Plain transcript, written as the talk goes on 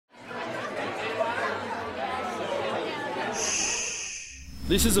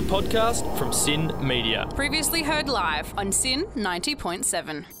This is a podcast from SYN Media. Previously heard live on SYN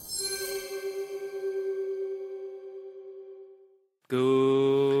 90.7.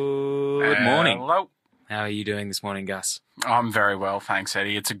 Good morning. Hello. How are you doing this morning, Gus? I'm very well, thanks,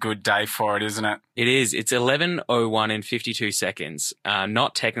 Eddie. It's a good day for it, isn't it? It is. It's 11:01 and 52 seconds.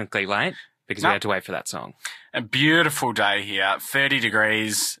 Not technically late because we had to wait for that song. A beautiful day here, 30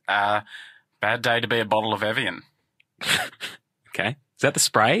 degrees. Bad day to be a bottle of Evian. Okay. Is that the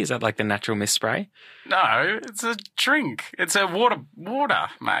spray? Is that like the natural mist spray? No, it's a drink. It's a water,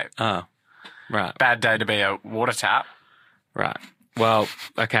 mate. Oh, right. Bad day to be a water tap. Right. Well,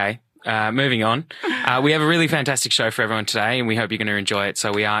 okay. Moving on. We have a really fantastic show for everyone today, and we hope you're going to enjoy it.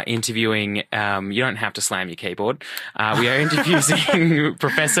 So we are interviewing, you don't have to slam your keyboard. We are interviewing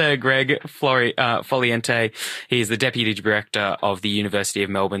Professor Greg Foliente. He is the Deputy Director of the University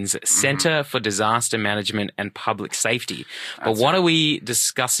of Melbourne's Centre for Disaster Management and Public Safety. But what are we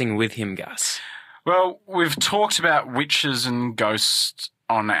discussing with him, Gus? Well, we've talked about witches and ghosts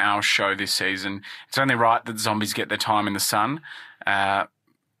on our show this season. It's only right that zombies get their time in the sun.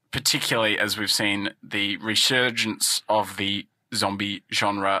 Particularly as we've seen the resurgence of the zombie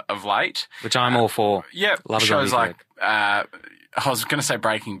genre of late. Which I'm all for. Yeah, Love shows zombie like, I was going to say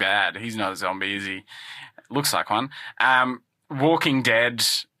Breaking Bad. He's not a zombie, is he? Looks like one. Walking Dead,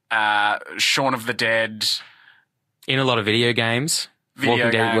 Shaun of the Dead. In a lot of video games.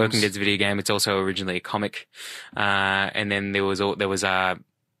 Video games. Walking Dead's a video game. It's also originally a comic. And then there was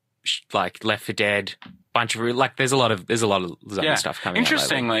like Left 4 Dead. There's a lot of zombie stuff coming out.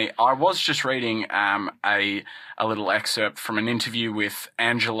 Interestingly, I was just reading a little excerpt from an interview with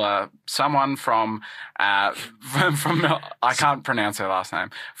Angela, someone from I can't pronounce her last name,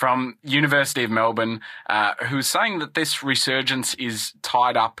 from University of Melbourne, who's saying that this resurgence is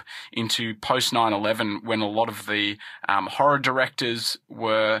tied up into post 9/11, when a lot of the horror directors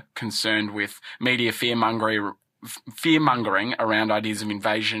were concerned with media fear-mongering around ideas of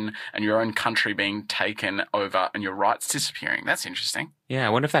invasion and your own country being taken over and your rights disappearing. That's interesting. Yeah,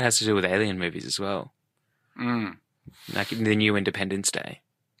 I wonder if that has to do with alien movies as well. Like the new Independence Day.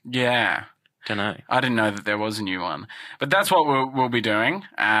 Yeah. Don't know. I didn't know that there was a new one. But that's what we'll be doing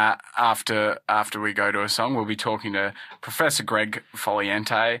after we go to a song. We'll be talking to Professor Greg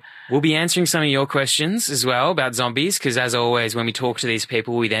Foliente. We'll be answering some of your questions as well about zombies, because as always, when we talk to these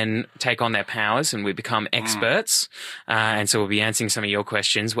people, we then take on their powers and we become experts. And so we'll be answering some of your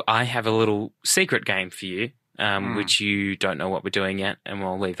questions. I have a little secret game for you. Which you don't know what we're doing yet, and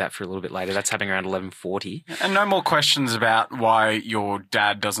we'll leave that for a little bit later. That's happening around 11:40. And no more questions about why your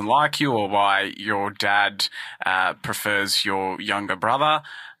dad doesn't like you or why your dad prefers your younger brother,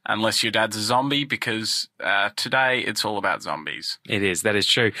 unless your dad's a zombie, because today it's all about zombies. It is. That is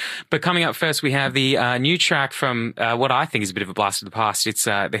true. But coming up first, we have the new track from what I think is a bit of a blast of the past. It's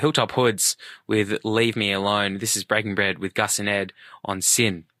the Hilltop Hoods with Leave Me Alone. This is Breaking Bread with Gus and Ed on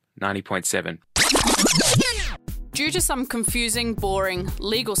SYN 90.7. Due to some confusing, boring,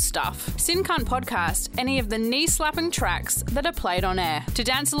 legal stuff, SYN can't podcast any of the knee-slapping tracks that are played on air. To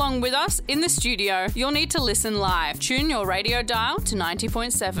dance along with us in the studio, you'll need to listen live. Tune your radio dial to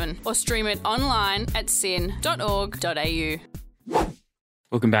 90.7 or stream it online at syn.org.au.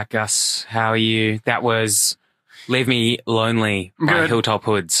 Welcome back, Gus. How are you? That was Leave Me Lonely by Hilltop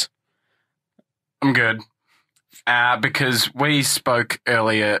Hoods. I'm good. Because we spoke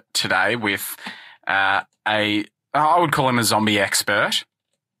earlier today with I would call him a zombie expert.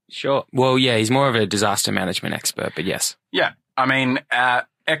 Sure. Well, yeah, he's more of a disaster management expert, but yes. Yeah. I mean,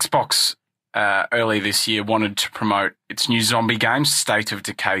 Xbox early this year wanted to promote its new zombie game, State of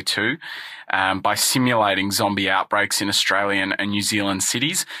Decay 2, by simulating zombie outbreaks in Australian and New Zealand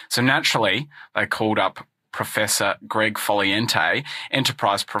cities. So naturally, they called up Professor Greg Foliente,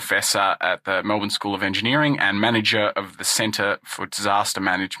 Enterprise Professor at the Melbourne School of Engineering and Manager of the Centre for Disaster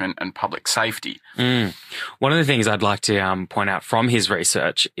Management and Public Safety. One of the things I'd like to point out from his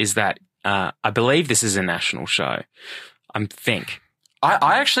research is that I believe this is a national show. I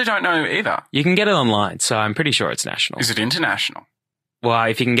actually don't know either. You can get it online, so I'm pretty sure it's national. Is it international? Well,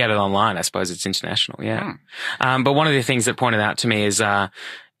 if you can get it online, I suppose it's international, yeah. But one of the things that pointed out to me is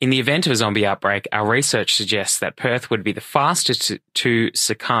in the event of a zombie outbreak, our research suggests that Perth would be the fastest to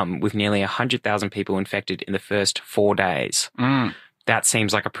succumb, with nearly 100,000 people infected in the first 4 days. That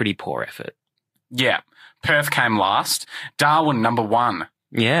seems like a pretty poor effort. Yeah. Perth came last. Darwin, number one.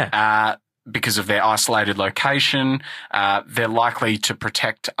 Yeah. Because of their isolated location. They're likely to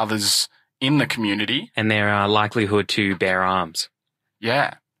protect others in the community. And their likelihood to bear arms.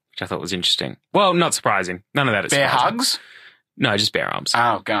 Yeah. Which I thought was interesting. Well, not surprising. None of that is surprising. Bear hugs? No, just bear arms.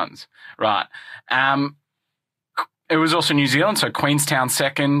 Oh, guns. Right. It was also New Zealand, so Queenstown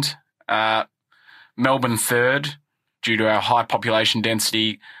second, Melbourne third, due to our high population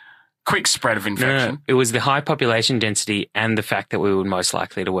density, quick spread of infection. No, it was the high population density and the fact that we were most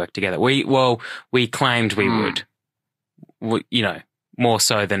likely to work together. We claimed we would, more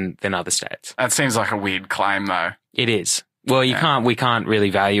so than other states. That seems like a weird claim, though. It is. Well, we can't really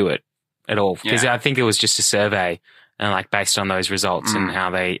value it at all because I think it was just a survey and based on those results and how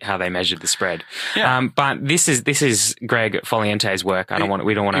they measured the spread. Yeah. But this is Greg Foliente's work. We don't want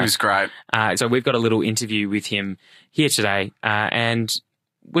to. It was great. So we've got a little interview with him here today. And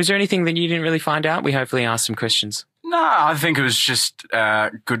was there anything that you didn't really find out? We hopefully asked some questions. No, I think it was just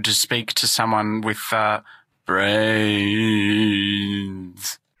good to speak to someone with brains.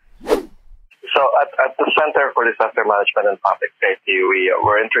 So at the Center for Disaster Management and Public Safety, we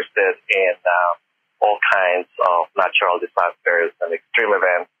were interested in all kinds of natural disasters and extreme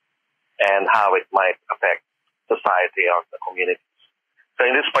events and how it might affect society or the communities. So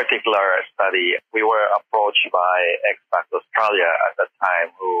in this particular study, we were approached by Expat Australia at that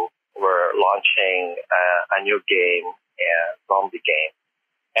time, who were launching a new game, a zombie game,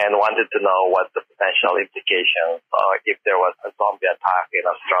 and wanted to know what the potential implications are if there was a zombie attack in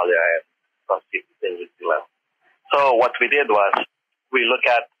Australia and some cities in New Zealand. So what we did was we looked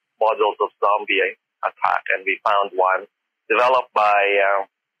at models of zombie attack, and we found one developed by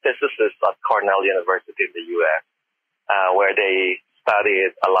physicists at Cornell University in the U.S., where they studied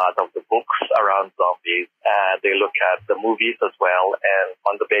a lot of the books around zombies. They look at the movies as well, and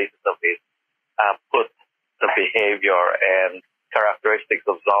on the basis of it, put the behavior and characteristics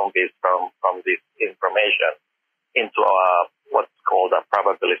of zombies from this information into what's called a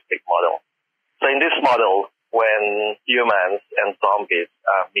probabilistic model. So in this model, when humans and zombies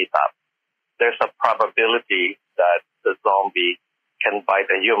meet up, there's a probability that the zombie can bite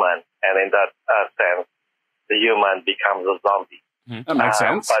a human, and in that sense, the human becomes a zombie. That makes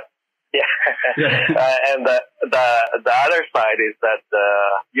sense. But and the other side is that the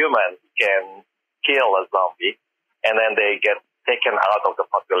humans can kill a zombie, and then they get taken out of the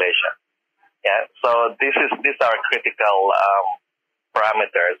population. Yeah. So these are critical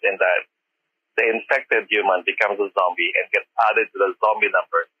parameters in that the infected human becomes a zombie and gets added to the zombie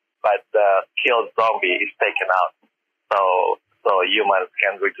numbers, but the killed zombie is taken out. So humans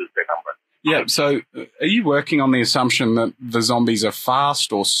can reduce their number. Yeah, so are you working on the assumption that the zombies are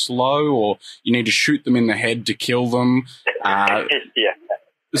fast or slow, or you need to shoot them in the head to kill them? Yeah.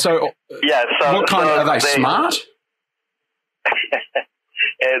 So what kind are they smart?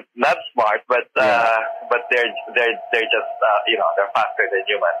 It's not smart, but they're just they're faster than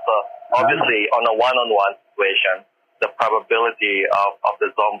humans. So obviously, on a one-on-one situation, the probability of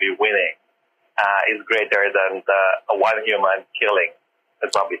the zombie winning is greater than the one human killing a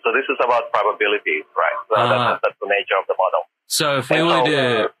zombie. So this is about probabilities, right? So that's the nature of the model. So if we were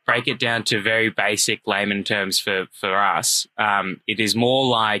to break it down to very basic layman terms for us, it is more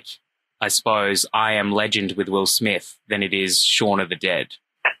like, I suppose, I Am Legend with Will Smith than it is Shaun of the Dead.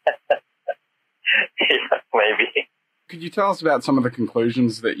 Yeah, maybe. Could you tell us about some of the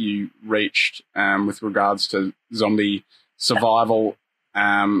conclusions that you reached with regards to zombie survival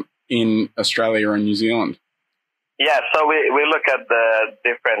in Australia and New Zealand? Yeah, so we look at the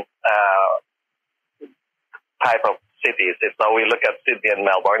different type of cities. So we look at Sydney and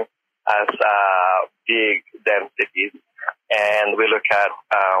Melbourne as big, dense cities, and we look at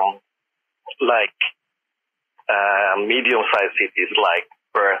medium-sized cities like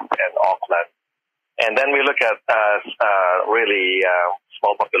Perth and Auckland. And then we look at really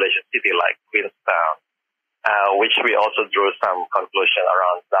small population city like Queenstown, which we also drew some conclusion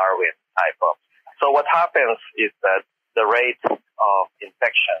around Darwin type of. So what happens is that the rate of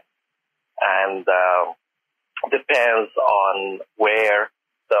infection and depends on where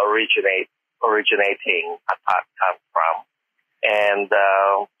the originating attack comes from and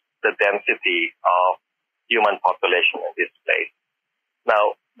the density of human population in this place.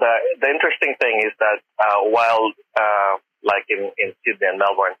 Now, the interesting thing is that while, like in Sydney and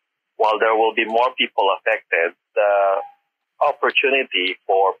Melbourne, while there will be more people affected, the opportunity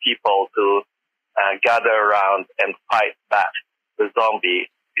for people to gather around and fight back the zombie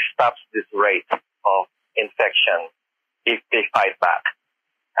stops this rate of infection if they fight back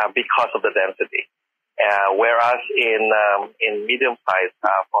because of the density. Whereas in medium-sized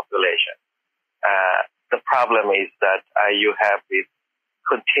population, the problem is that you have this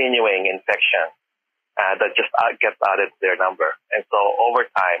continuing infection that just gets added to their number, and so over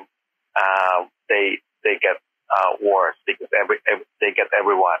time they get worse because they get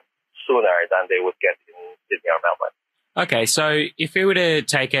everyone sooner than they would get in Sydney or Melbourne. Okay, so if we were to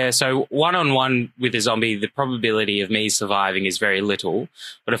take one-on-one with a zombie, the probability of me surviving is very little.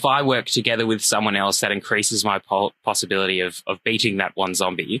 But if I work together with someone else, that increases my possibility of beating that one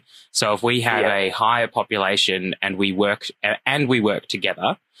zombie. So if we have a higher population and we work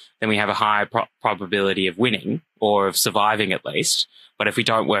together, then we have a higher probability of winning or of surviving at least. But if we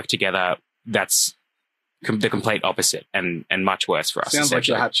don't work together, that's the complete opposite and much worse for us. Sounds like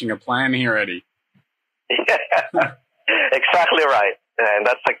you're hatching a plan here, Eddie. Exactly right, and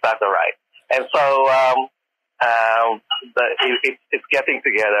that's exactly right. And so it's getting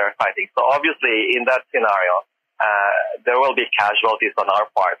together, fighting. So obviously, in that scenario, there will be casualties on our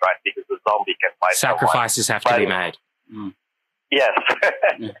part, right? Because the zombie can fight. Sacrifices have to be made. Yes,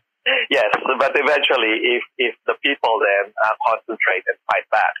 yes. But eventually, if the people then concentrate and fight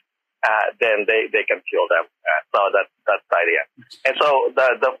back, then they can kill them. So that's the idea. And so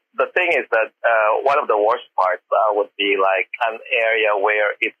the thing is that one of the worst parts would be like an area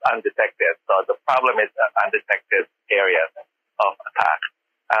where it's undetected. So the problem is undetected areas of attack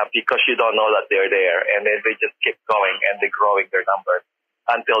because you don't know that they're there, and then they just keep going and they're growing their numbers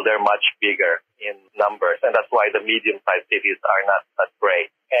until they're much bigger in numbers. And that's why the medium-sized cities are not that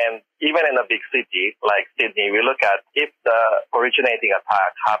great. And even in a big city like Sydney, we look at if the originating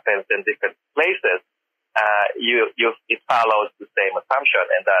attack happens in different places, it follows the same assumption.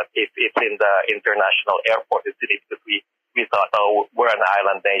 And that if it's in the international airport in Sydney, because we thought, oh, we're an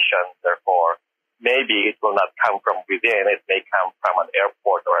island nation, therefore maybe it will not come from within. It may come from an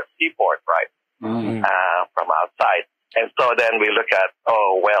airport or a seaport, right? From outside. And so then we look at,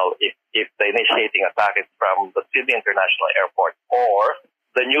 oh, well, if the initiating attack is from the Sydney International Airport or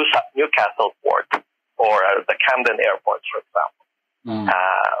the Newcastle port or the Camden Airport, for example,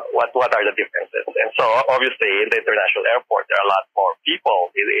 what are the differences? And so obviously in the international airport, there are a lot more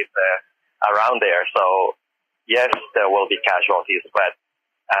people around there. So yes, there will be casualties, but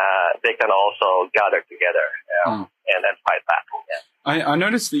they can also gather together and then fight back. Yeah. I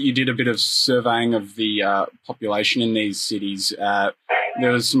noticed that you did a bit of surveying of the population in these cities.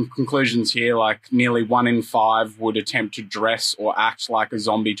 There was some conclusions here, like nearly 1 in 5 would attempt to dress or act like a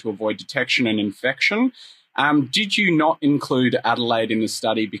zombie to avoid detection and infection. Did you not include Adelaide in the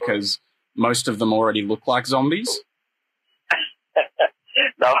study because most of them already look like zombies?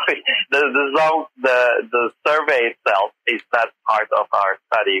 No, the survey itself is not part of our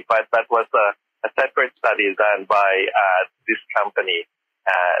study, but that was a separate study done by this company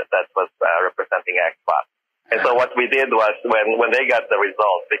that was representing XBOT. And so what we did was when they got the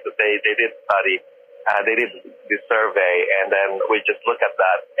results, because they did study, they did the survey, and then we just looked at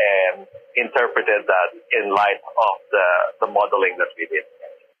that and interpreted that in light of the modeling that we did.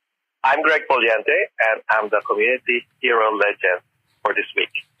 I'm Greg Poliente, and I'm the Community Hero Legend for this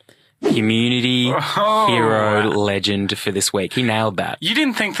week. Community Hero Legend for this week. He nailed that. You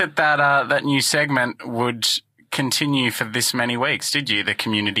didn't think that new segment would continue for this many weeks, did you? The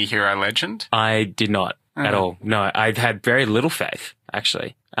Community Hero Legend? I did not at all. No, I had very little faith,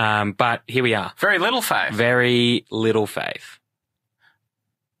 actually. But here we are. Very little faith? Very little faith.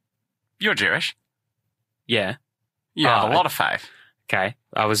 You're Jewish. Yeah. Yeah, a lot of faith. Okay.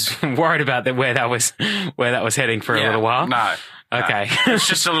 I was worried about where that was heading for a little while. No. Okay. It's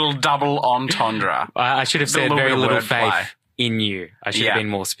just a little double entendre. I should have said very little faith in you. I should have been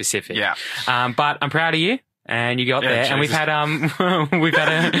more specific. Yeah. But I'm proud of you. And you got there, Jesus. and we've had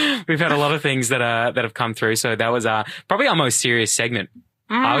a lot of things that have come through. So that was probably our most serious segment,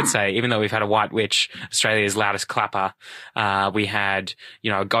 I would say. Even though we've had a White Witch, Australia's loudest clapper, we had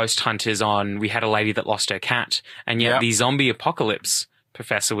ghost hunters on. We had a lady that lost her cat, and yet the zombie apocalypse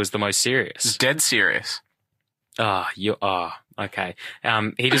professor was the most serious. It's dead serious. Okay.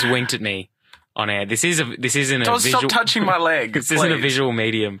 He just winked at me on air. This isn't Don't a visual. stop touching my leg. This isn't a visual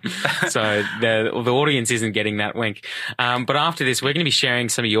medium, so the audience isn't getting that wink. But after this, we're going to be sharing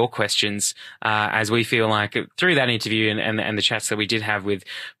some of your questions as we feel like through that interview and the chats that we did have with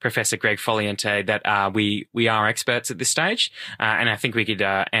Professor Greg Foliente that we are experts at this stage, and I think we could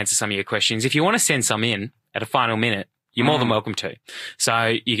answer some of your questions. If you want to send some in at a final minute, you're more than welcome to.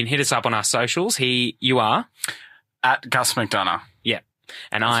 So you can hit us up on our socials. You are at Gus McDonough. Yeah.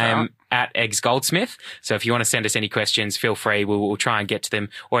 And I am at Eggs Goldsmith. So if you want to send us any questions, feel free. We'll try and get to them,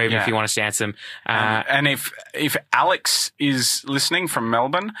 or even if you want us to answer them. And if Alex is listening from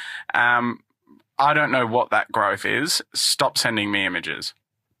Melbourne, I don't know what that growth is. Stop sending me images.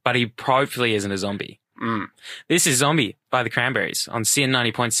 But he hopefully isn't a zombie. This is Zombie by the Cranberries on SYN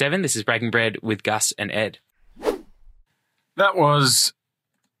 90.7. This is Breaking Bread with Gus and Ed. That was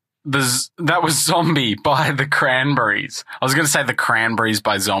Zombie by the Cranberries. I was going to say the Cranberries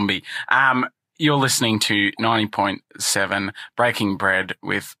by Zombie. You're listening to 90.7 Breaking Bread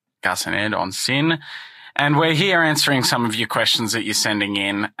with Gus and Ed on SYN. And we're here answering some of your questions that you're sending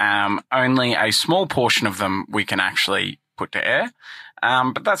in. Only a small portion of them we can actually put to air.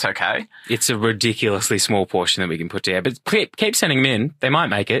 But that's okay. It's a ridiculously small portion that we can put to air. But keep sending them in. They might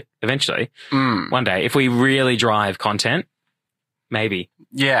make it eventually. One day. If we really drive content, maybe.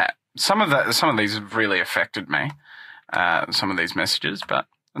 Yeah. Some of these have really affected me. Some of these messages, but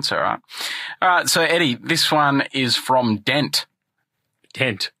that's all right. All right. So, Eddie, this one is from Dent.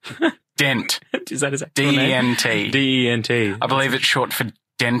 Dent. Dent. Is that his actual name? D-E-N-T. D-E-N-T. I believe it's short for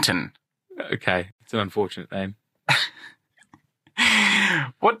Denton. Okay. It's an unfortunate name.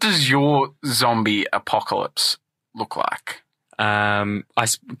 What does your zombie apocalypse look like? Can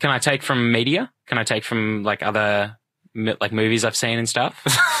I take from media? Can I take from like other like movies I've seen and stuff?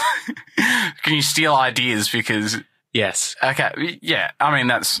 Can you steal ideas? Because yes. okay, yeah. I mean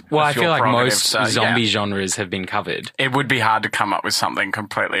that's I feel your like prerogative, most so, zombie yeah. genres have been covered. It would be hard to come up with something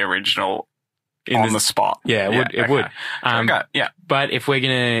completely original on the spot. Yeah, it would. Okay, yeah. But if we're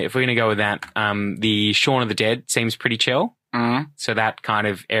gonna go with that, the Shaun of the Dead seems pretty chill. Mm. So that kind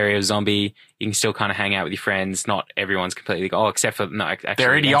of area of zombie, you can still kind of hang out with your friends. Not everyone's completely gone. Except for no, actually,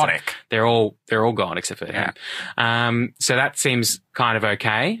 They're idiotic. They're all gone except for him. So that seems kind of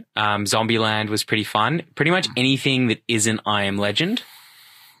okay. Zombieland was pretty fun. Pretty much anything that isn't I Am Legend,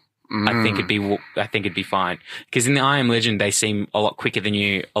 I think it'd be fine. Because in the I Am Legend, they seem a lot quicker than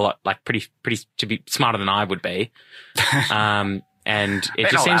you, a lot like pretty to be smarter than I would be. And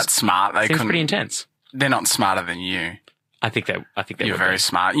it just seems that smart. They seems pretty intense. They're not smarter than you. I think they You're would very be.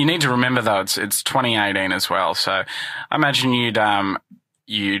 smart. You need to remember though, it's 2018 as well. So I imagine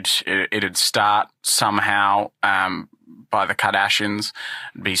it'd start somehow, by the Kardashians,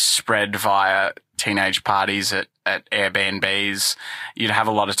 be spread via teenage parties at Airbnbs. You'd have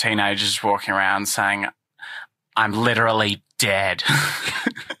a lot of teenagers walking around saying, I'm literally dead.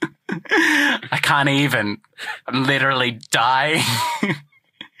 I can't even. I'm literally dying.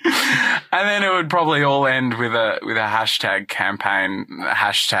 And then it would probably all end with a hashtag campaign,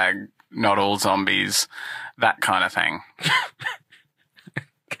 hashtag not all zombies, that kind of thing.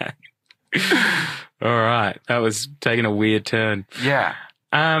 Okay. All right. That was taking a weird turn. Yeah.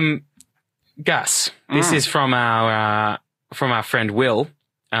 Gus, this is from our friend Will.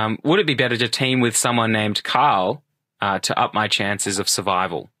 Would it be better to team with someone named Carl to up my chances of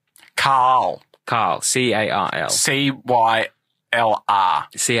survival? Carl. Carl, C-A-R-L. C-Y-L-R.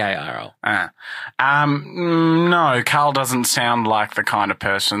 C-A-R-L. No, Carl doesn't sound like the kind of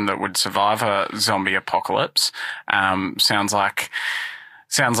person that would survive a zombie apocalypse. Sounds like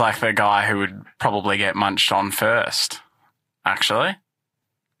the guy who would probably get munched on first, actually.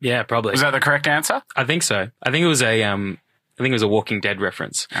 Yeah, probably. Was that the correct answer? I think so. I think it was a Walking Dead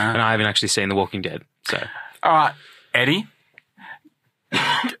reference, and I haven't actually seen The Walking Dead. So, all right, Eddie.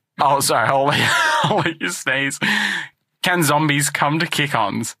 Oh, sorry. I'll let you sneeze. Can zombies come to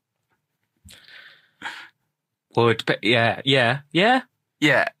kick-ons? Well, yeah. Yeah.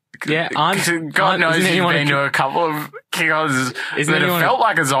 Yeah, God knows you've been to a couple of kick-ons that have felt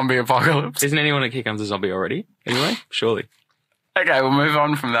like a zombie apocalypse. Isn't anyone at kick-ons a zombie already? Anyway, surely. Okay, we'll move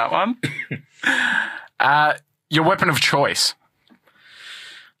on from that one. Your weapon of choice.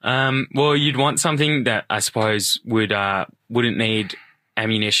 Well, you'd want something that I suppose wouldn't need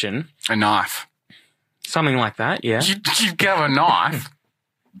ammunition. A knife. Something like that, yeah. You'd go a knife.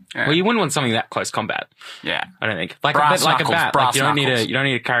 Yeah. Well, you wouldn't want something that close combat. Yeah. I don't think. Like brass a bat. knuckles, Like you don't knuckles.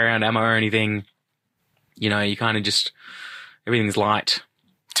 need to carry around ammo or anything. You know, you kind of just everything's light.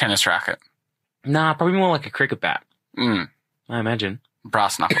 Tennis racket. Nah, probably more like a cricket bat. I imagine.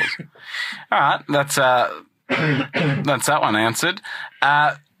 Brass knuckles. All right, that's that one answered.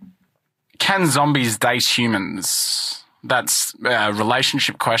 Can zombies date humans? That's a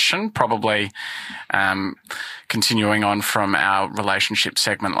relationship question, probably continuing on from our relationship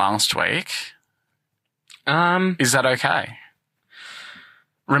segment last week. Is that okay?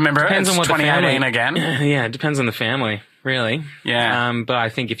 Remember, depends it's on what 2018 again. Yeah, it depends on the family, really. Yeah. But I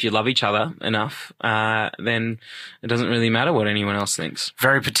think if you love each other enough, then it doesn't really matter what anyone else thinks.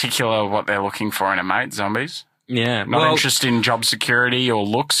 Very particular what they're looking for in a mate, zombies. Yeah. Not interested in job security or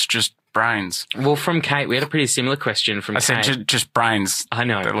looks, just brains. Well, from Kate, we had a pretty similar question from Kate. I said just brains. I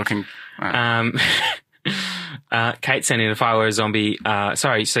know. They're looking... Kate sent in, if I were a zombie...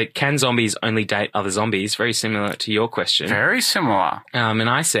 so can zombies only date other zombies? Very similar to your question. Very similar. And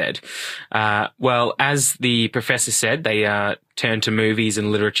I said, well, as the professor said, they turn to movies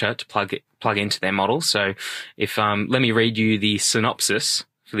and literature to plug into their model. So if let me read you the synopsis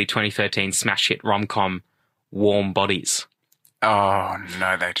for the 2013 smash hit rom-com Warm Bodies. Oh,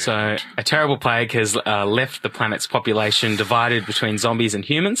 no, they do. So a terrible plague has left the planet's population divided between zombies and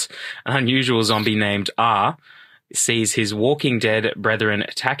humans. An unusual zombie named R sees his walking dead brethren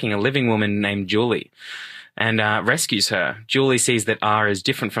attacking a living woman named Julie and rescues her. Julie sees that R is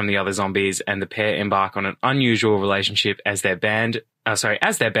different from the other zombies, and the pair embark on an unusual relationship as their band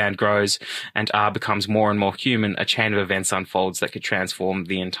grows and R becomes more and more human. A chain of events unfolds that could transform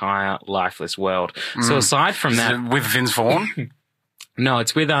the entire lifeless world. So aside from that, Is it with Vince Vaughn? no,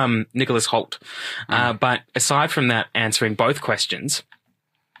 it's with Nicholas Hoult. But aside from that, answering both questions,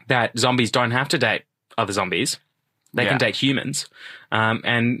 that zombies don't have to date other zombies. They can date humans,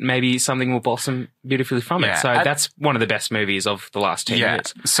 and maybe something will blossom beautifully from it. Yeah. So that's one of the best movies of the last 10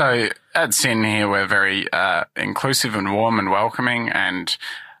 years. So at Sin here, we're very inclusive and warm and welcoming and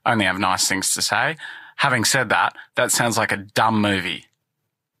only have nice things to say. Having said that, that sounds like a dumb movie.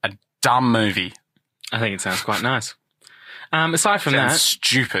 A dumb movie. I think it sounds quite nice. Aside from Sounds that,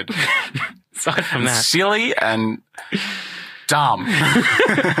 stupid. aside from that, Silly and dumb.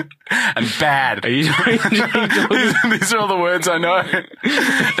 And bad. are you These are all the words I know.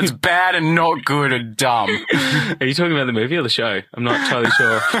 It's bad and not good and dumb. Are you talking about the movie or the show? I'm not totally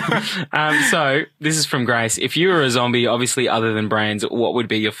sure. So this is from Grace. If you were a zombie, obviously other than brains, what would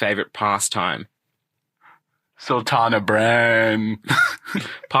be your favorite pastime? Sultana Bran.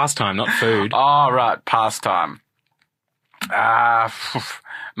 Pastime, not food. Oh, right. Pastime.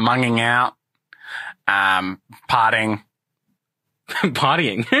 Munging out. Partying.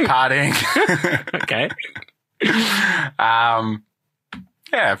 Partying. Partying. Okay.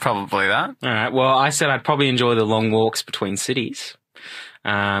 Yeah, probably that. All right. Well, I said I'd probably enjoy the long walks between cities.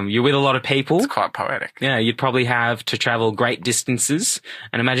 You're with a lot of people. It's quite poetic. Yeah, you'd probably have to travel great distances,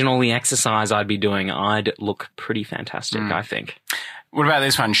 and imagine all the exercise I'd be doing. I'd look pretty fantastic, I think. What about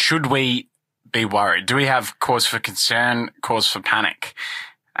this one? Should we be worried? Do we have cause for concern, cause for panic?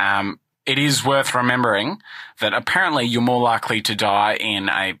 It is worth remembering that apparently you're more likely to die in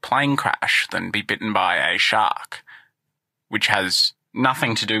a plane crash than be bitten by a shark, which has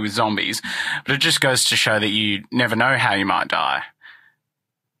nothing to do with zombies, but it just goes to show that you never know how you might die.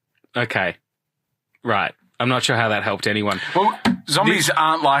 Okay. Right. I'm not sure how that helped anyone. Well, zombies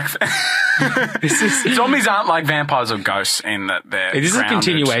aren't like zombies aren't like vampires or ghosts in that they're Is this a grounded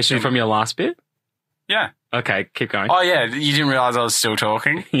continuation in- from your last bit? Yeah. Okay, keep going. Oh yeah, you didn't realise I was still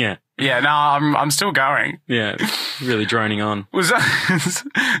talking? Yeah. Yeah, no, I'm still going. Yeah. Really droning on.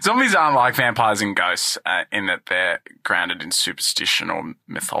 Zombies aren't like vampires and ghosts in that they're grounded in superstition or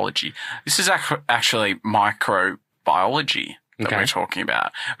mythology. This is actually microbiology that we're talking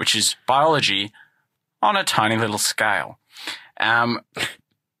about, which is biology on a tiny little scale.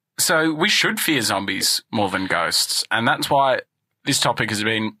 So we should fear zombies more than ghosts, and that's why this topic has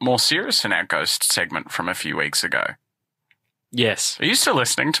been more serious in our ghost segment from a few weeks ago. Yes. Are you still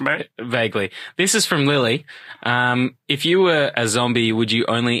listening to me? Vaguely. This is from Lily. If you were a zombie, would you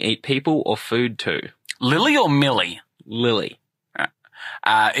only eat people or food too? Lily or Millie? Lily.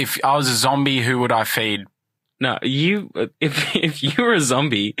 If I was a zombie, who would I feed? No, if you were a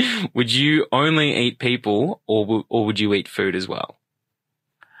zombie, would you only eat people or would you eat food as well?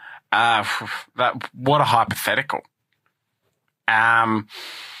 What a hypothetical.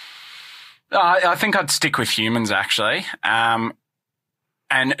 I think I'd stick with humans, actually. And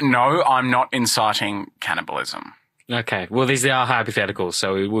no, I'm not inciting cannibalism. Okay. Well, these are hypotheticals,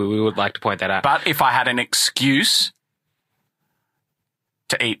 so we would like to point that out. But if I had an excuse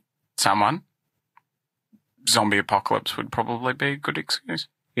to eat someone, zombie apocalypse would probably be a good excuse.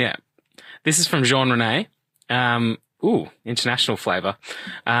 Yeah. This is from Jean Rene. International flavour.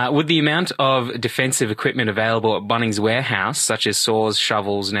 Would the amount of defensive equipment available at Bunnings Warehouse, such as saws,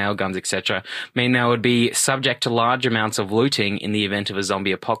 shovels, nail guns, etc., mean they would be subject to large amounts of looting in the event of a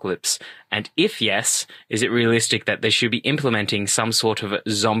zombie apocalypse? And if yes, is it realistic that they should be implementing some sort of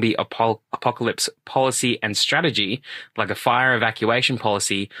zombie apocalypse policy and strategy, like a fire evacuation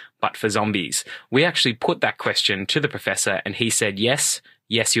policy, but for zombies? We actually put that question to the professor, and he said, yes,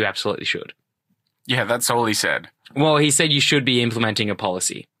 you absolutely should. Yeah, that's all he said. Well, he said you should be implementing a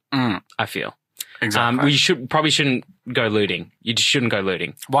policy, I feel. Exactly. Probably shouldn't go looting. You just shouldn't go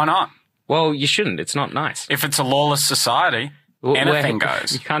looting. Why not? Well, you shouldn't. It's not nice. If it's a lawless society, anything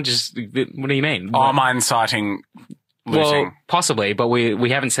goes. You can't just... What do you mean? Oh, am I inciting looting? Well, possibly, but we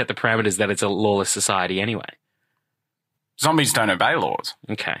haven't set the parameters that it's a lawless society anyway. Zombies don't obey laws.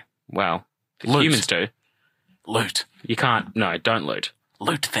 Okay. Well, Loot. humans do. Loot. You can't... No, don't loot.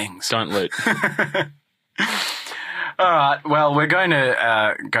 Loot things. Don't loot. All right. Well, we're going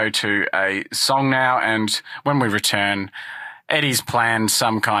to go to a song now, and when we return, Eddie's planned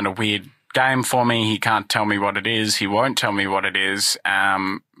some kind of weird game for me. He can't tell me what it is. He won't tell me what it is.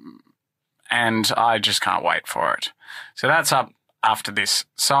 And I just can't wait for it. So that's up after this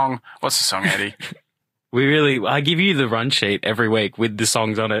song. What's the song, Eddie? I give you the run sheet every week with the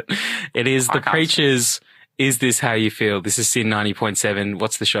songs on it. It is The Preachers, Is This How You Feel? This is Sin 90.7.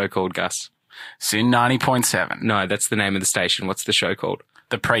 What's the show called, Gus? Sin 90.7. No, that's the name of the station. What's the show called?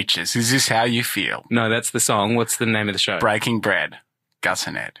 The Preachers, Is This How You Feel? No, that's the song. What's the name of the show? Breaking Bread, Gus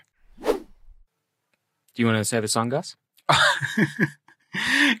and Ed. Do you want to say the song, Gus?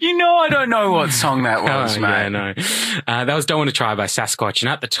 You know I don't know what song that was, mate. Yeah, no. That was Don't Want to Try by Sasquatch. And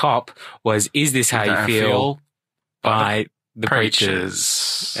at the top was Is This How You Feel by The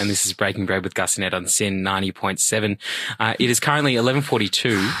Preachers. And this is Breaking Bread with Gus and Ed on Sin 90.7. It is currently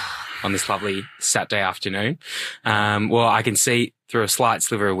 11:42 on this lovely Saturday afternoon. Well, I can see through a slight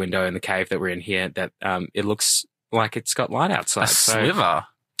sliver of window in the cave that we're in here that it looks like it's got light outside. A sliver?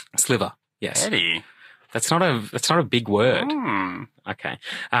 Sliver, yes. Eddie. That's not a big word. Okay.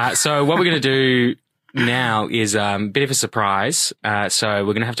 So what we're going to do now is a bit of a surprise. So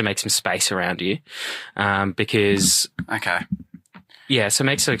we're going to have to make some space around you because Okay. yeah.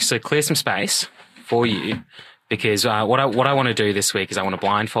 So clear some space for you because what I want to do this week is I want to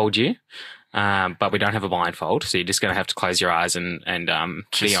blindfold you. But we don't have a blindfold, so you're just going to have to close your eyes and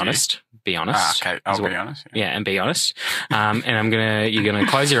be honest. Be honest. Okay, I'll be honest. Yeah, and be honest. And you're going to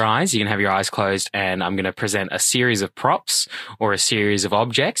close your eyes. You're going to have your eyes closed, and I'm going to present a series of props or a series of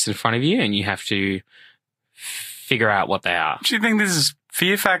objects in front of you, and you have to figure out what they are. Do you think this is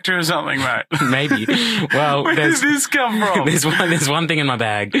Fear Factor or something, mate? Maybe. Well, where did this come from? There's one thing in my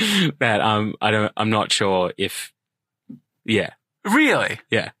bag that I'm not sure if. Yeah. Really?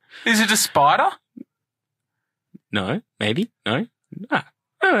 Yeah. Is it a spider? No. Maybe. No. I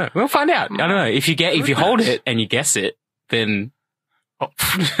don't know. We'll find out. I don't know. If you hold it and you guess it, then.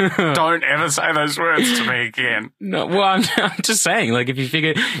 Don't ever say those words to me again. No, well, I'm just saying, like, if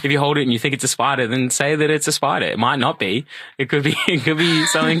you hold it and you think it's a spider, then say that it's a spider. It might not be. It could be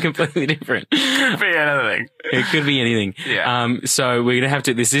something completely different. Could be anything. It could be anything. Yeah. So we're going to have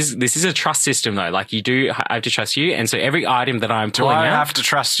to, this is a trust system though. Like I have to trust you. And so every item that I'm Do pulling I out. have to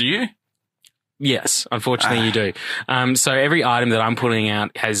trust you? Yes, unfortunately you do. So every item that I'm pulling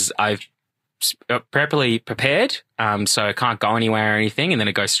out I've properly prepared, so it can't go anywhere or anything, and then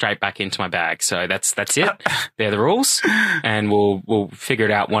it goes straight back into my bag. So that's it. They're the rules, and we'll figure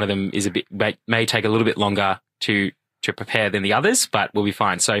it out. One of them is may take a little bit longer to prepare than the others, but we'll be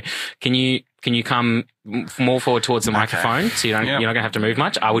fine. So can you come more forward towards the microphone so you're not going to have to move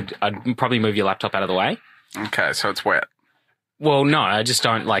much? I'd probably move your laptop out of the way. Okay, so it's wet. Well, no, I just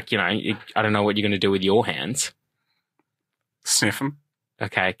don't I don't know what you're going to do with your hands. Sniff them.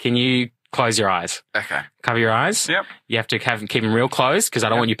 Okay, can you close your eyes? Okay. Cover your eyes. Yep. You have to keep them real close because I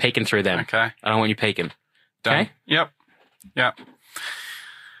don't want you peeking through them. Okay. I don't want you peeking. Done. Okay. Yep. Okay.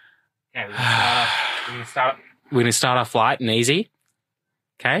 We're going to start off light and easy.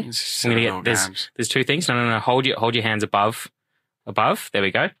 Okay. I'm going to get there's two things. No. Hold your hands above. There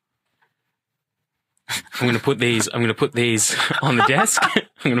we go. I'm going to put these on the desk. I'm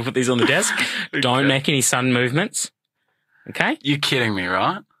going to put these on the desk. Okay. Don't make any sudden movements. Okay? You're kidding me,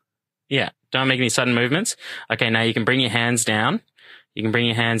 right? Yeah. Don't make any sudden movements. Okay, now you can bring your hands down. And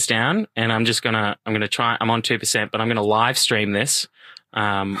I'm going to try, I'm on 2%, but I'm going to live stream this,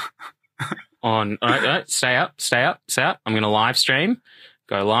 on, stay up. I'm going to live stream,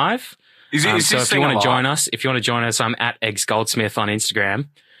 go live. So if you want to join us, I'm at Eggs Goldsmith on Instagram.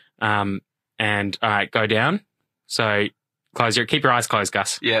 And all right, go down. So keep your eyes closed,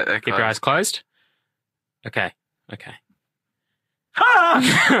 Gus. Yeah. Keep your eyes closed. Okay. Ah!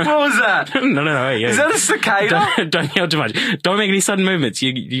 What was that? No. Yeah. Is that a cicada? Don't yell too much. Don't make any sudden movements.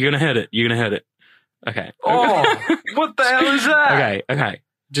 You're going to hurt it. Okay. Oh, what the hell is that? Okay.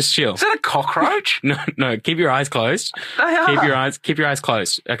 Just chill. Is that a cockroach? No. Keep your eyes closed. They are. Keep your eyes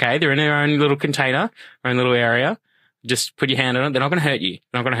closed. Okay. They're in their own little container, their own little area. Just put your hand on it. They're not going to hurt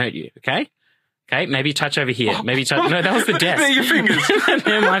you. Okay. Okay, maybe touch over here. Maybe touch. No, that was the desk. They're your fingers.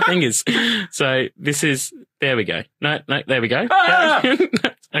 They're my fingers. So this is. There we go. No, there we go. Ah!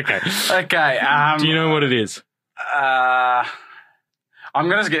 Okay. Okay. Do you know what it is? I'm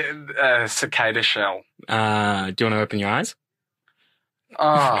going to get a cicada shell. Do you want to open your eyes?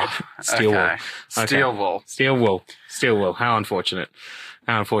 Oh, Steel wool. Steel wool. Steel wool. How unfortunate.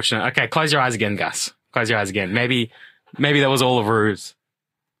 Okay, close your eyes again, Gus. Close your eyes again. Maybe that was all a ruse.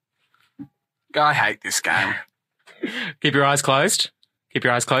 I hate this game. Keep your eyes closed. Could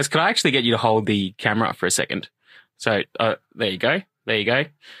I actually get you to hold the camera up for a second? So, there you go.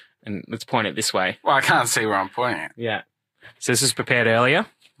 And let's point it this way. Well, I can't see where I'm pointing it. Yeah. So this was prepared earlier.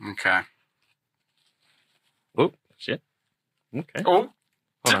 Okay. Oh, shit. Okay. Oh,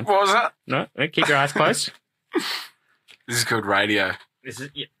 Hold on. what was that? No, keep your eyes closed. This is good radio. This is,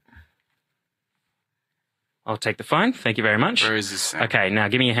 yeah. I'll take the phone. Thank you very much. Where is this thing? Okay, now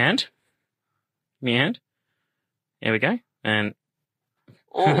give me your hand. Give me your hand. There we go. And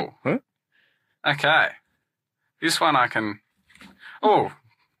Oh, Huh? okay. This one I can. Oh,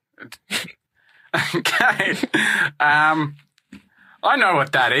 okay. I know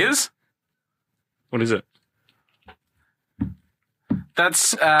what that is. what is it?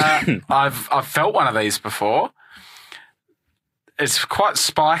 That's I've felt one of these before. It's quite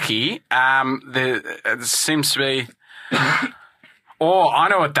spiky. It seems to be. Oh, I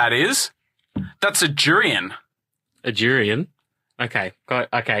know what that is. That's a durian A durian. Okay.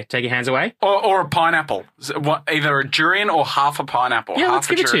 Okay. Take your hands away. or a pineapple. Either a durian or half a pineapple. Yeah, half let's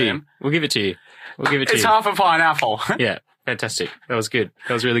give a it to durian. you. We'll give it to you. We'll give it to It's you. half a pineapple. Yeah. Fantastic. That was good.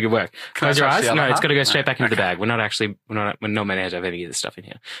 That was really good work. Can I Close your touch eyes. the other No, it's half? got to go straight back into the Okay. bag. We're not meant to have any of this stuff in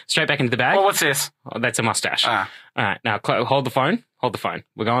here. Straight back into the bag. Well, what's this? Oh, that's a mustache. Ah. All right. Now hold the phone. Hold the phone.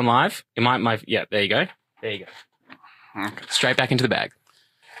 We're going live. It might. Yeah. There you go. There you go. Okay. Straight back into the bag.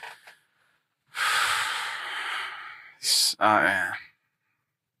 Yeah.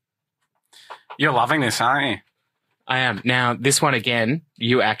 You're loving this, aren't you? I am. Now, this one again,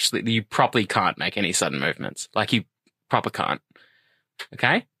 you properly can't make any sudden movements. Like, you proper can't.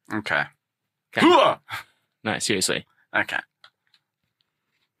 Okay? Okay. Okay. Hooah! No, seriously. Okay.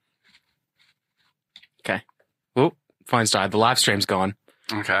 Okay. Oh, phone's died. The live stream's gone.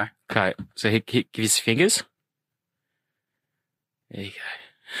 Okay. Okay. So, give us your fingers. There you go.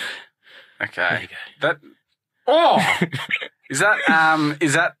 There Okay. you go. That. Oh, is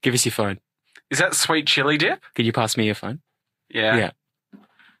that Give us your phone. sweet chili dip? Could you pass me your phone? Yeah. Yeah.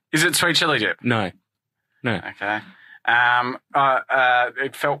 Is it sweet chili dip? No. Okay.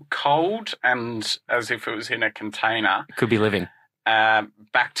 It felt cold and as if it was in a container. It could be living.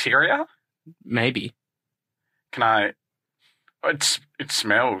 Bacteria? Maybe. Can I? It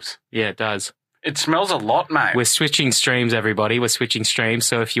smells. Yeah, it does. It smells a lot, mate. We're switching streams, everybody. We're switching streams.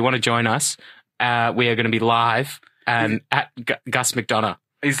 So if you want to join us, we are going to be live at Gus McDonough.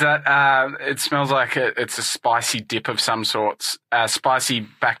 Is that? It smells like it's a spicy dip of some sorts. Spicy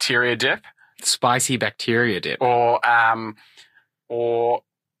bacteria dip, Spicy bacteria dip. or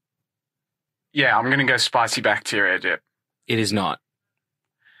yeah, I'm gonna go spicy bacteria dip. It is not.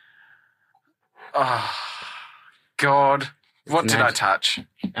 Oh, God, what did No. I touch?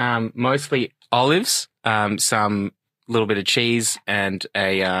 Mostly olives, some little bit of cheese, and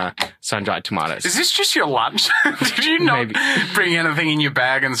a sun-dried tomatoes. Is this just your lunch? Did you not Maybe. bring anything in your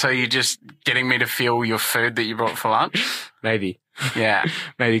bag, and so you're just getting me to feel your food that you brought for lunch? Maybe. Yeah.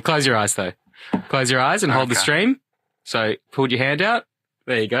 Maybe. Close your eyes, though. Close your eyes and hold the Okay. stream. So, pull your hand out.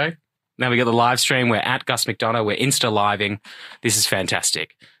 There you go. Now we got the live stream. We're at Gus McDonough. We're Insta-living. This is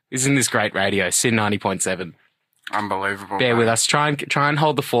fantastic. Isn't this great radio? Sin 90.7. Unbelievable. Bear mate. with us. Try and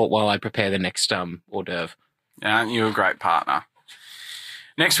hold the fort while I prepare the next hors d'oeuvre. Yeah, aren't you a great partner?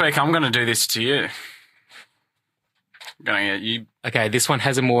 Next week, I'm going to do this to you. I'm going to get you. Okay, this one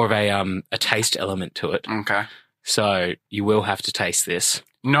has more of a taste element to it. Okay. So you will have to taste this.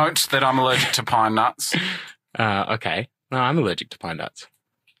 Note that I'm allergic to pine nuts. Okay. No, I'm allergic to pine nuts.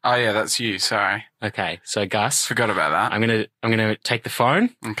 Oh, yeah, that's you. Sorry. Okay, so Gus, Forgot about that. I'm gonna take the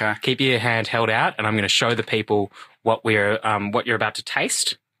phone. Okay. Keep your hand held out, and I'm gonna show the people what you're about to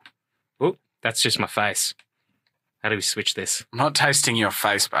taste. Oop, that's just my face. How do we switch this? I'm not tasting your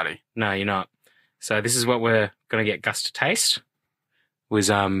face, buddy. No, you're not. So this is what we're gonna get Gus to taste. It was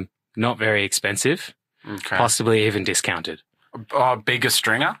not very expensive, Okay. possibly even discounted. Oh, bigger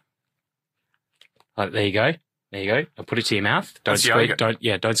stringer? There you go. There you go. I'll put it to your mouth. Don't That's squeeze.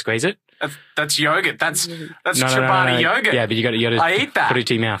 yogurt. Don't squeeze it. That's yogurt. That's No, Chobani yogurt. Yeah, but you got to I eat that. put it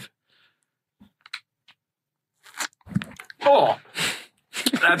to your mouth. Oh,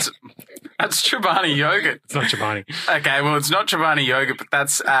 that's Chobani yogurt. It's not Chobani. Okay, well, it's not Chobani yogurt, but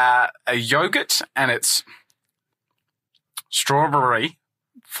that's a yogurt, and it's strawberry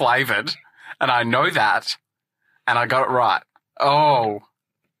flavored, and I know that, and I got it right. Oh,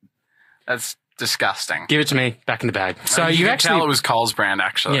 that's disgusting. Give it to me. Back in the bag. So you you could actually, tell it was Coles brand,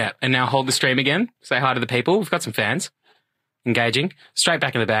 actually. yeah. And now hold the stream again. Say hi to the people. We've got some fans engaging. Straight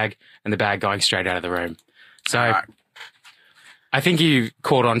back in the bag, and the bag going straight out of the room. So All right. I think you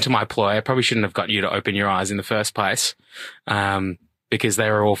caught on to my ploy. I probably shouldn't have got you to open your eyes in the first place, because they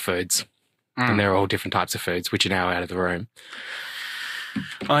are all foods, and they're all different types of foods, which are now out of the room.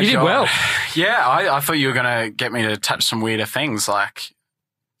 My You did God. well. Yeah, I thought you were going to get me to touch some weirder things like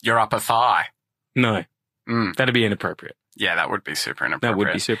your upper thigh. No, Mm. that'd be inappropriate. Yeah, that would be super inappropriate. That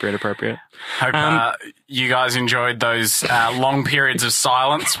would be super inappropriate. Hope you guys enjoyed those long periods of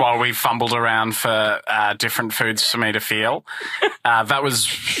silence while we fumbled around for different foods for me to feel. That was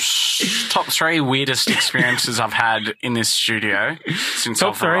top 3 weirdest experiences I've had in this studio since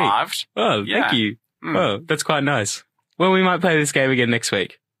Top I've 3? arrived. Oh, Yeah. thank you. Oh, that's quite nice. Well, we might play this game again next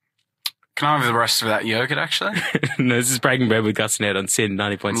week. Can I have the rest of that yogurt, actually? No, this is Breaking Bread with Gus and Ed on Sin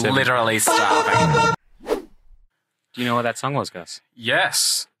 90.7. Literally starving. Do you know what that song was, Gus?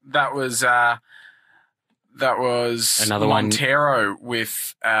 Yes, that was Another one. Montero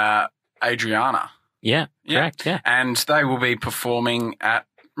with Adriana. Yeah, correct, yeah. And they will be performing at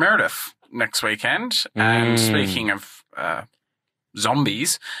Meredith next weekend. And speaking of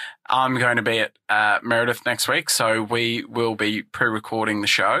zombies, I'm going to be at Meredith next week, so we will be pre-recording the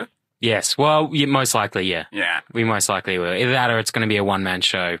show. Yes, well, most likely, yeah. Yeah. We most likely will. Either that or it's going to be a one-man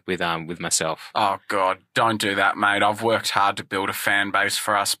show with myself. Oh, God, don't do that, mate. I've worked hard to build a fan base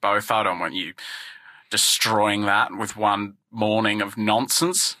for us both. I don't want you destroying that with one morning of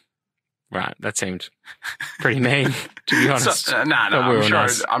nonsense. Right, that seemed pretty mean, to be honest.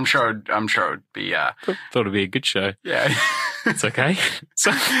 I'm sure it'd be. Thought it'd be a good show. Yeah, It's okay.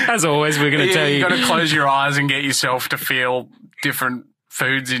 So, as always, we're going to tell you. You've got to close your eyes and get yourself to feel different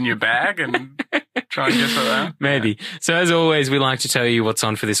foods in your bag and try and get to that. Maybe. So as always, we like to tell you what's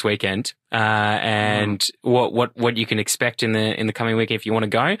on for this weekend, and what you can expect in the coming week if you want to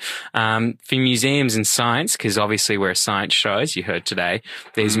go. For museums and science, because obviously we're a science show, as you heard today,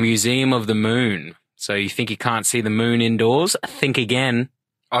 there's Museum of the Moon. So you think you can't see the moon indoors? Think again.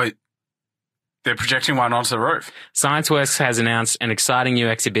 Oh, they're projecting one onto the roof. ScienceWorks has announced an exciting new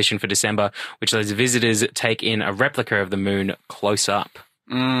exhibition for December, which lets visitors take in a replica of the moon close up.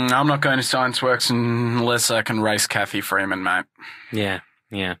 I'm not going to ScienceWorks unless I can race Kathy Freeman, mate. Yeah,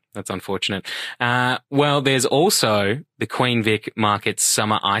 that's unfortunate. Well, there's also the Queen Vic Market's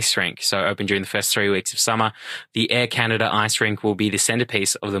Summer Ice Rink. So open during the first 3 weeks of summer. The Air Canada Ice Rink will be the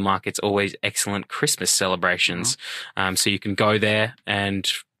centerpiece of the market's always excellent Christmas celebrations. So you can go there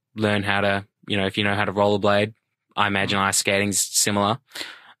and learn how to, if you know how to rollerblade. I imagine ice skating's similar.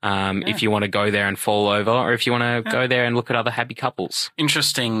 If you want to go there and fall over, or if you want to go there and look at other happy couples.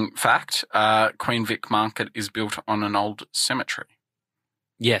 Interesting fact, Queen Vic Market is built on an old cemetery.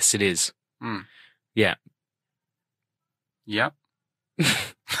 Yes, it is. Yeah. Yep.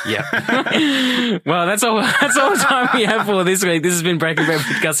 Yeah. Well, that's all the time we have for this week. This has been Breaking Bread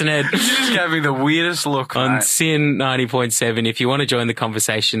with Gus and Ed. You just gave me the weirdest look, on mate. Sin 90.7. If you want to join the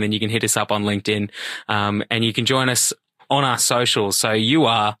conversation, then you can hit us up on LinkedIn, and you can join us on our socials. So you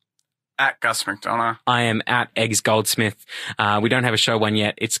are at Gus McDonough. I am at Eggs Goldsmith. We don't have a show one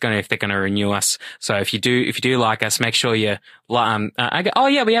yet. If they're going to renew us. So if you do like us, make sure you, we have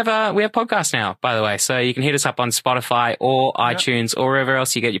podcasts now, by the way. So you can hit us up on Spotify or iTunes or wherever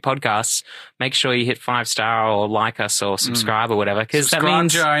else you get your podcasts. Make sure you hit 5-star or like us or subscribe or whatever. Cause that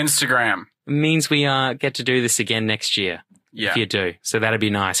means to our Instagram. Means we get to do this again next year. Yeah. If you do. So that'd be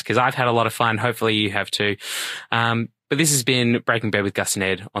nice. Cause I've had a lot of fun. Hopefully you have too. But this has been Breaking Bread with Gus and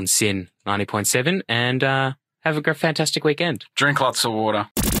Ed on Sin 90.7, and have a fantastic weekend. Drink lots of water.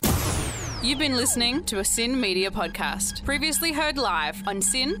 You've been listening to a Sin Media podcast, previously heard live on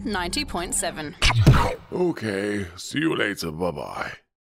Sin 90.7. Okay, see you later. Bye-bye.